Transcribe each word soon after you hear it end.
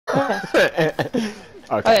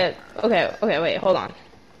Okay. Okay. Okay, wait, hold on.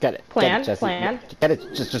 Get it. Plan, Get it, Jesse. plan. Get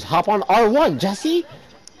it. Just hop on R1, Jesse.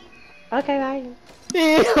 Okay, bye.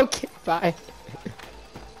 Okay, bye.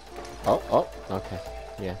 Oh, okay.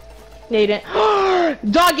 Yeah. Yeah, you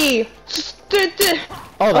didn't. Doggy!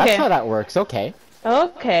 Oh, that's Okay. how that works. Okay.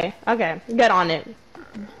 Okay, get on it.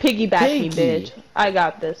 Piggyback me, Piggy. bitch. I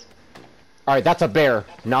got this. All right, that's a bear,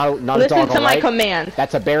 not a Listen dog. to my alright? command.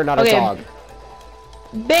 That's a bear, not Okay. a dog.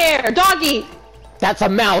 Bear! Doggy! That's a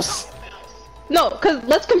mouse. No, cause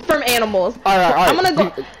let's confirm animals. All right. I'm gonna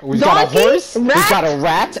go. We've got a Donkey, horse. rat, We've got a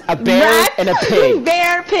rat, a bear, rat, and a pig.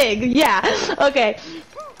 Bear, pig. Yeah. Okay.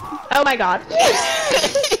 Oh my god.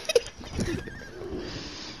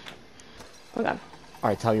 Oh god. All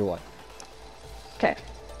right, tell you what. Okay.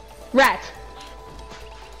 Rat.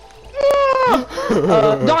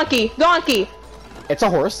 Donkey. Donkey. It's a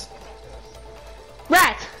horse.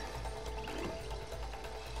 Rat.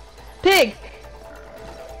 Pig.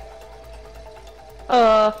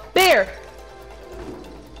 Bear.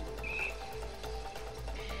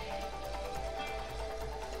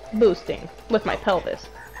 Boosting with my pelvis.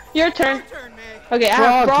 Your turn. Okay, I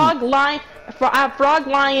have Froggy. frog, lion, I have frog,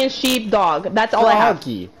 lion, sheep, dog. That's all I have.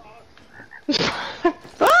 Froggy.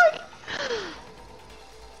 Frog.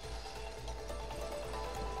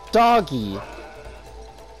 Doggy.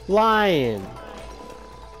 Lion.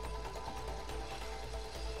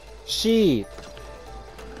 Sheep.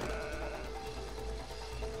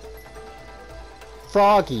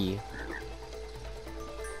 Froggy.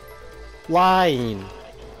 Lion.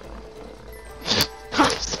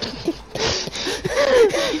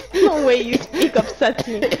 No way you speak upsets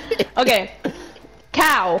me. Okay.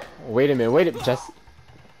 Cow. Wait a minute, Jess.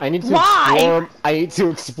 I need to Why? explore. I need to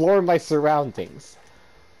explore my surroundings.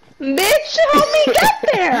 Bitch, help me get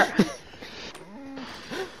there!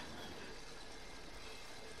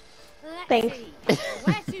 Thanks.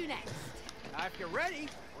 Where to next? If you're ready,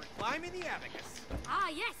 we're climbing the abacus. Ah,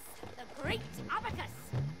 yes, the great abacus.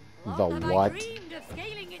 The Long have what? I dreamed of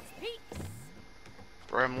scaling its peaks.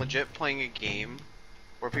 Where I'm legit playing a game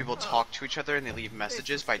where people talk to each other and they leave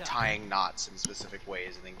messages by tying knots in specific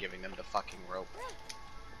ways and then giving them the fucking rope.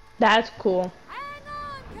 That's cool. Hang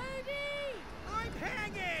on, Cody! I'm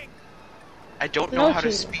hanging! I don't No know how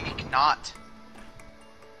to cheating. speak knot.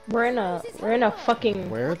 We're in a fucking.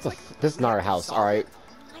 Where the? This is not our house. All right.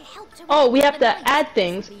 I helped to Oh, we reach have the to night. add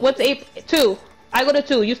things. What's 8? 2. I go to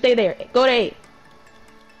 2. You stay there. Go to 8.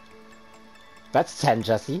 That's 10,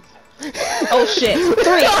 Jesse. Oh shit.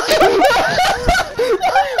 3.